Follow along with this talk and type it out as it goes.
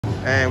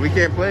And we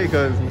can't play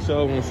because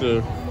Michelle wants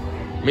to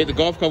make the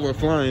golf club we're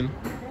flying.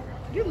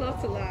 You love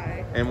to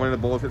lie. And one of the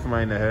balls hit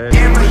somebody in the head.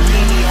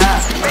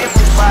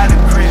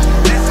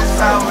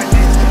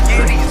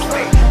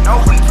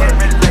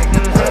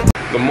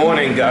 Good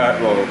morning,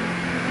 guys. Well,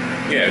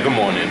 yeah, good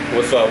morning.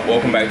 What's up?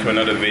 Welcome back to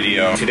another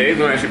video. Today's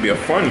gonna actually be a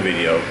fun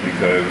video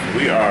because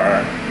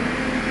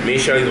me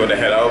and Shelly's gonna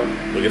head out.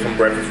 We'll get some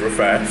breakfast real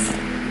fast.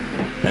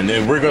 And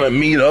then we're gonna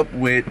meet up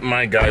with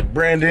my guy,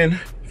 Brandon.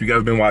 If you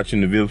guys been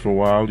watching the videos for a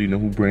while, you know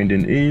who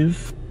Brandon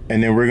is.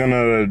 And then we're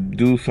gonna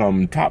do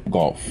some Top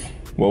Golf.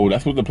 Well,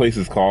 that's what the place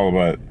is called,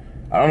 but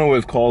I don't know what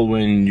it's called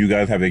when you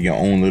guys have like your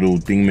own little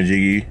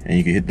thingamajiggy and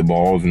you can hit the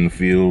balls in the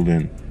field,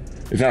 and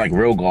it's not like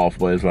real golf,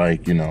 but it's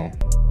like, you know.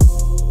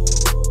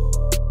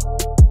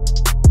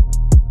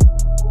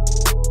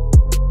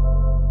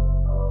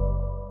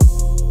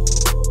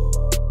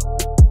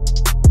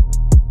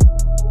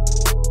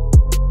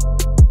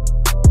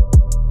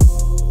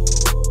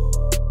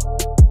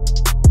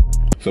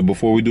 So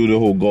before we do the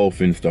whole golf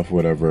and stuff,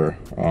 whatever,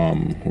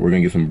 we're gonna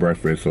get some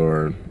breakfast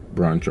or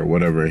brunch or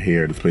whatever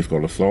here. This place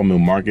called the Sawmill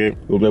Market.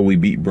 Looks like we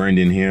beat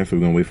Brandon here, so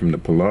we're gonna wait for him to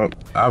pull up.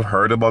 I've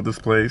heard about this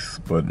place,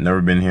 but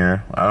never been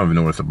here. I don't even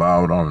know what it's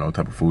about. I don't know what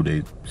type of food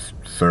they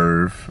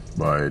serve,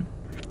 but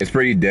it's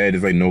pretty dead.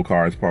 There's like no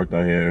cars parked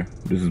out here.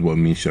 This is what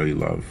me and Shelly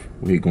love.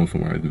 We hate going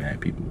somewhere with mad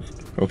people.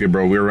 Okay,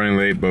 bro, we're running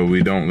late, but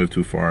we don't live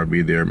too far.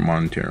 Be there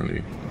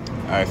monetarily.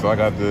 All right, so I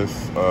got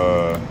this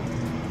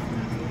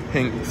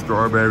pink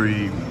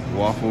strawberry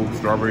waffle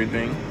strawberry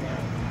thing.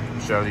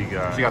 Shelly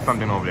got, she got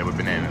something over there with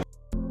bananas.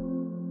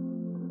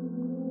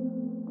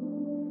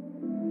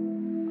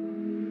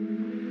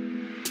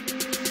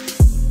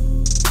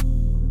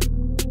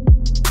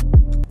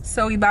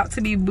 So we about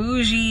to be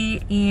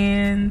bougie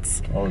and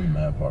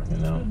mad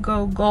parking now.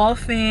 Go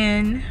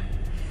golfing.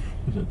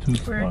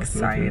 We're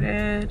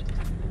excited.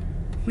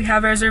 We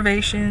have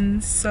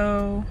reservations,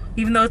 so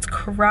even though it's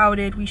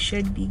crowded, we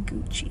should be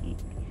Gucci.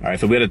 All right,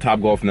 so we're at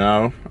Top Golf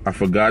now. I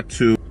forgot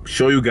to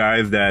show you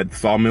guys that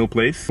Sawmill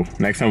place.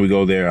 Next time we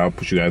go there, I'll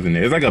put you guys in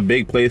there. It's like a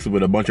big place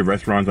with a bunch of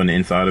restaurants on the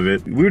inside of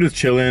it. We were just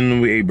chilling,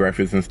 we ate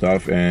breakfast and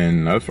stuff,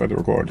 and I just tried to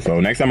record. So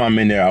next time I'm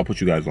in there, I'll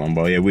put you guys on.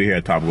 But yeah, we're here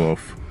at Top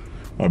Golf.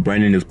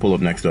 Brandon just pulled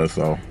up next to us,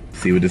 so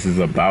see what this is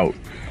about.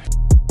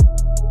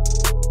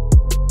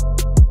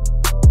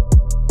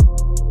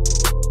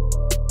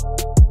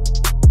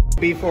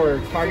 Be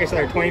for targets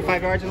that are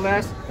 25 yards or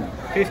less,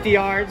 50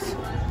 yards,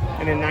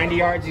 and then 90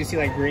 yards you see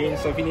like green.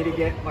 So if you need to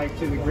get like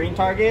to the green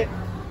target,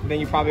 then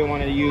you probably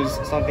want to use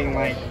something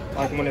like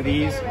one of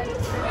these.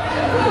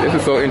 This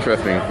is so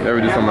interesting.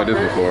 Never did something like this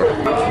before.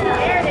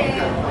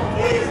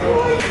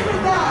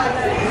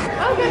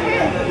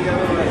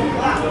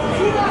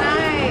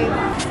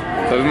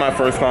 So this is my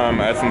first time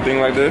at something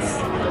like this.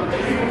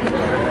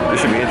 This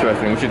should be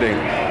interesting. What you think?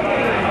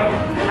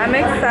 I'm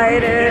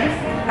excited.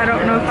 I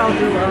don't know if I'll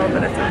do well,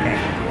 but it's okay.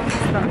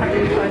 It's not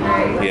having fun,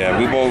 right? Yeah,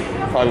 we both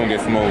probably gonna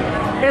get smoked.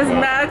 It's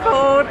mad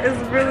cold. It's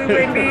really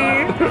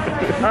windy.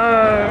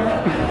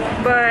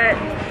 But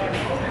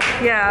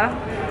yeah.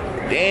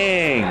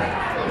 Dang.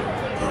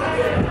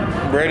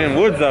 Brandon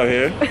Woods out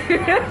here.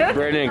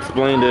 Brandon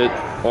explained it.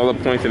 All the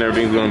points and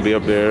everything's gonna be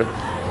up there.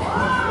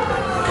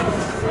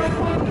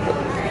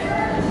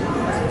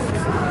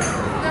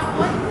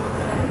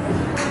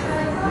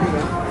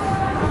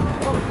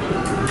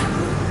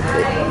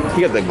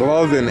 He got the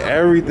gloves and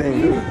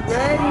everything.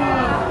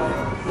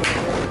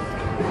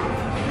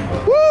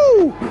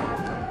 Woo!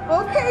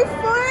 Okay,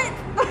 foot.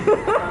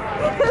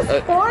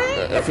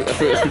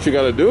 That's what you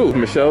gotta do.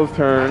 Michelle's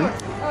turn. There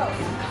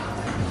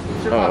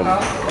you go.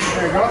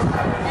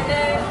 And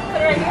then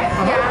put it right here.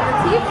 Yeah,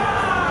 the teeth.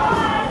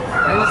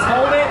 And just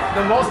hold it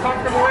the most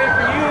comfortable way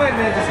for you, and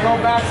then just go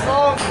back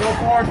slow, go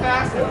forward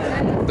faster.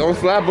 Don't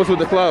slap us with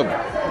the club.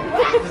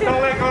 Just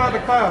don't let go of the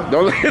club.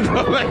 Don't let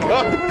go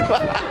of the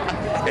club.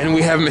 And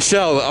we have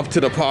Michelle up to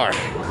the par.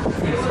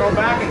 Just go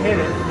back and hit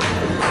it.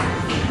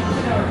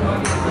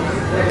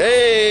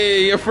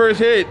 Hey, your first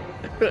hit.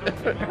 And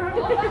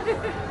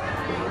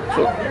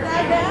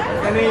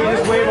then you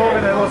just wave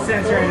over the little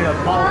sensor and the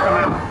ball will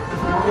come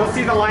out. You'll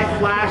see the light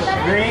flash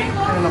green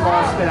and then the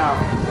ball spit out.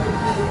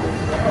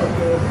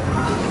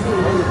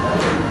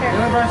 You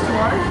want to brush some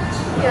water?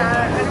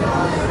 Yeah.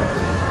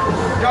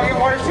 Y'all get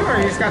water too, or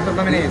you just got the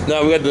lemonade?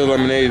 No, we got the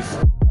lemonades.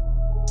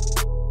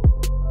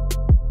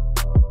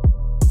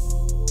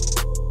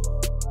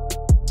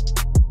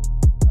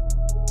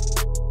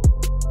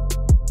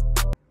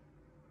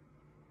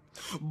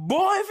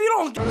 Boy, if you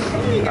don't...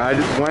 I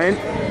just went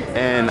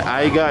and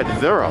I got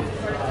 0.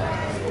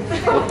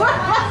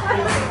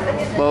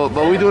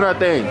 but we doing our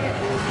thing.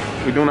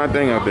 We doing our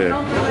thing out there.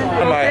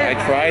 I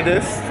tried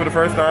this for the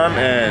first time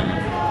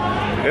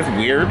and it's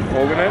weird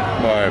holding it,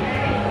 but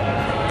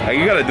like,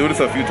 you gotta do this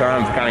a few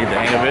times to kind of get the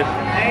hang of it.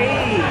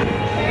 Hey,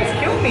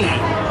 excuse me.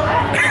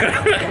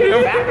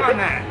 Get back on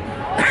that.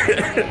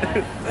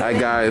 Alright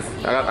guys,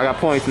 I got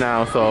points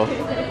now, so.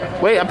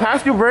 Wait, I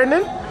passed you,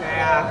 Brandon?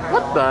 Yeah.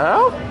 What the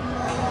hell?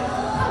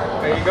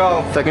 There you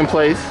go. Second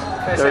place, 13.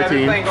 I've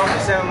been playing golf for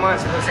 7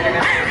 months. It looks like I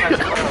never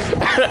touched the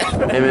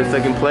And in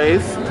second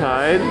place,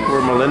 tied,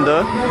 were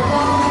Melinda.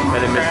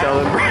 And then Michelle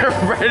and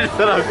Brandon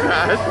said I'm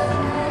Crash.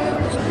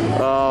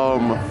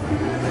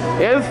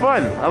 Yeah, it's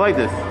fun. I like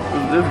this.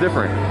 It's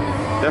different.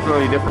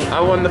 Definitely different.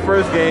 I won the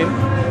first game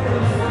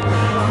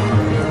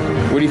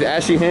with these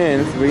ashy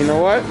hands, but you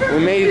know what? We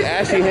made these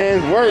ashy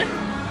hands work.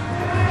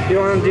 You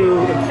want to do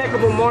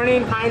impeccable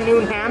morning, high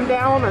noon ham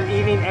down, or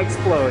evening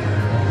explode?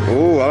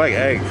 Ooh, I like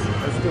eggs.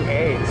 Let's do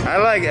eggs. I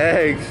like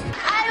eggs.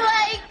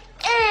 I like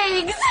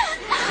eggs.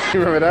 You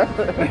remember that?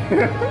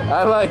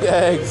 I like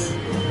eggs.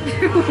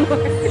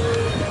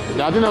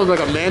 I think that was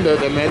like Amanda,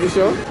 the Amanda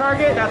show.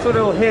 Target, that's what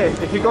it'll hit.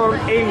 If you go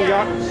aim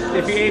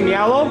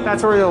yellow,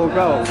 that's where it'll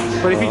go.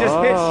 But if you just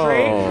hit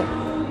straight,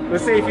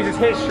 let's say if you just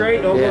hit straight,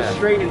 it'll go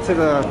straight into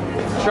the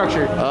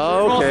structure.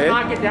 Oh, okay.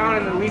 Knock it down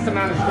in the least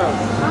amount of strokes.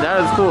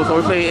 That is cool. So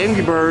we're playing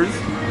Angry Birds.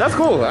 That's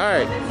cool. All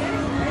right.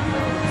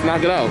 Let's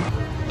knock it out.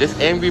 This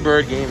Angry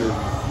Bird game is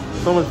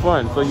so much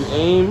fun. So you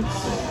aim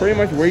pretty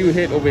much where you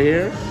hit over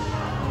here,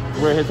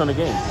 where it hits on the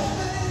game.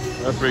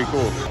 That's pretty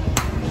cool.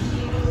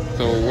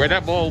 So where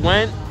that ball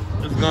went,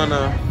 it's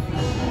gonna...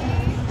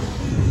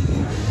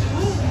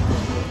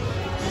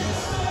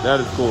 That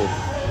is cool.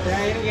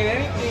 Yeah, you didn't get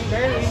anything,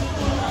 barely.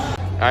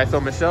 All right, so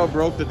Michelle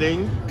broke the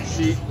thing.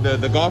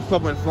 The golf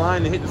club went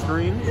flying and hit the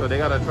screen, so they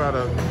gotta try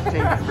to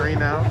change the screen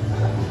now.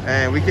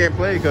 And we can't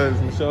play because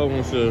Michelle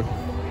wants to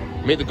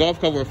make the golf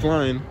club go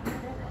flying.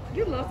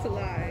 You love to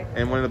lie.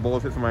 And one of the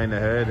balls hit somebody in the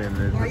head, and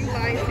it's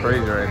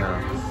crazy right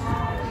now.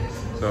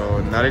 So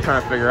now they're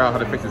trying to figure out how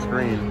to fix the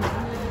screen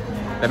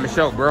that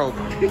Michelle broke.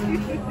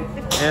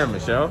 Damn,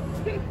 Michelle.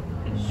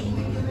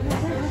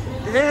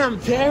 Damn,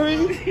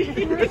 Terry.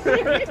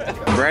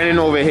 Brandon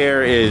over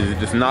here is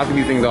just knocking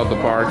these things out the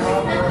park.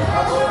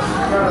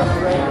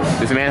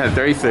 This man has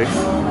 36.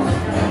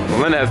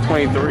 Melinda has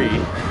 23.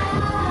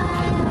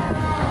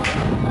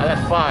 I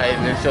got 5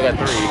 and Michelle got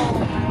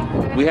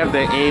 3. We have to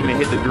aim and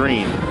hit the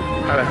green.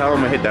 How the hell am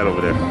I gonna hit that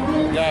over there?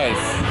 Guys,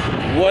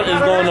 what is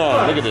going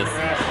on? Look at this.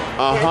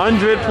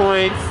 100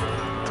 points,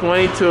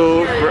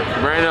 22,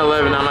 Brandon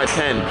 11, I'm at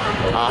 10.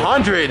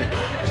 100!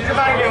 She's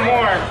about to get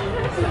more.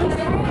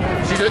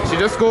 She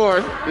just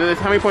scored.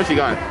 How many points she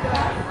got?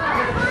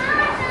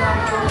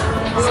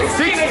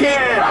 16!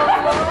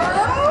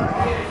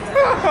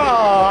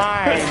 Oh,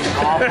 I'm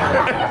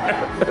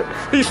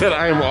awful. He said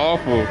I am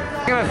awful.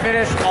 I'm gonna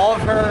finish all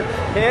of her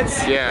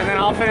hits, yeah, and then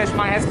I'll finish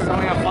my hits because I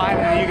only have 5,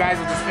 and then you guys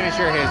will just finish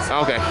your hits.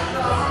 Okay.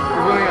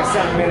 We're only have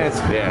 7 minutes.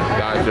 Yeah,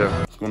 gotcha.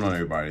 What's going on,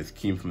 everybody? It's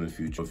Keem from the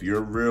future. If you're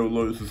a real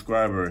loyal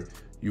subscriber,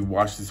 you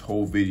watch this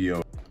whole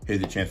video,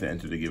 here's a chance to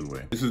enter the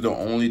giveaway. This is the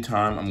only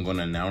time I'm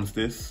gonna announce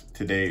this.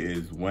 Today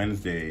is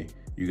Wednesday.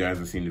 You guys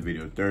have seen the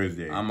video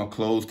Thursday. I'm gonna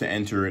close to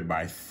enter it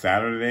by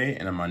Saturday,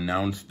 and I'm gonna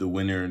announce the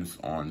winners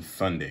on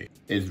Sunday.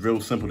 It's real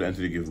simple to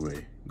enter the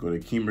giveaway. Go to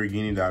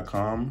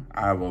KeemBerghini.com.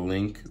 I have a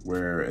link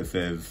where it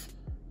says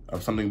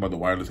something about the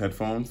wireless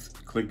headphones.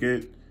 Click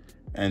it,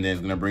 and then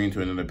it's gonna bring you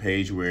to another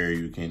page where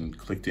you can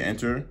click to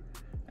enter.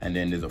 And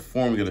then there's a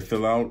form you gotta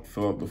fill out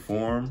the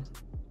form,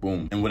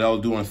 boom. And what I'll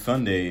do on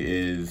Sunday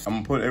is I'm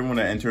gonna put everyone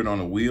that entered on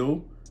a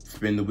wheel,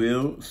 spin the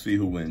wheel, see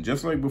who wins.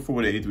 Just like before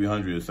with the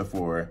A300, except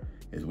for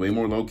it's way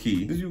more low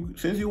key.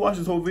 Since you watched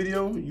this whole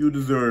video, you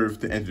deserve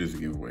to enter this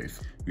giveaways.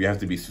 You have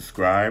to be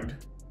subscribed,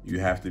 you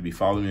have to be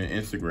following me on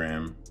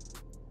Instagram,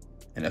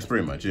 and that's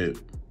pretty much it.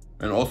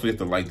 And also you have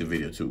to like the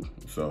video too.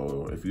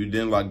 So if you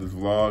didn't like this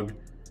vlog,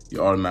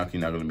 you're automatically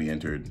not gonna be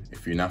entered.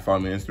 If you're not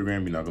following me on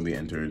Instagram, you're not gonna be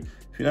entered.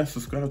 If you're not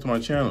subscribed to my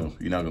channel,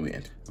 you're not gonna be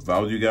entered. If I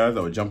was you guys, I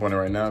would jump on it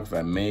right now because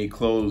I may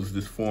close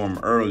this form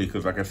early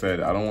because like I said,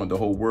 I don't want the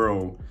whole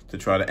world to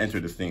try to enter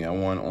this thing. I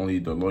want only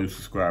the loyal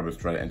subscribers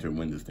to try to enter and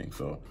win this thing.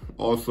 So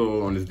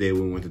also on this day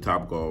when we went to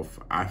Topgolf,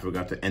 I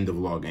forgot to end the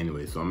vlog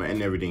anyway. So I'm gonna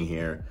end everything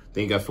here.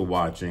 Thank you guys for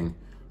watching.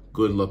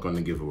 Good luck on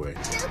the giveaway.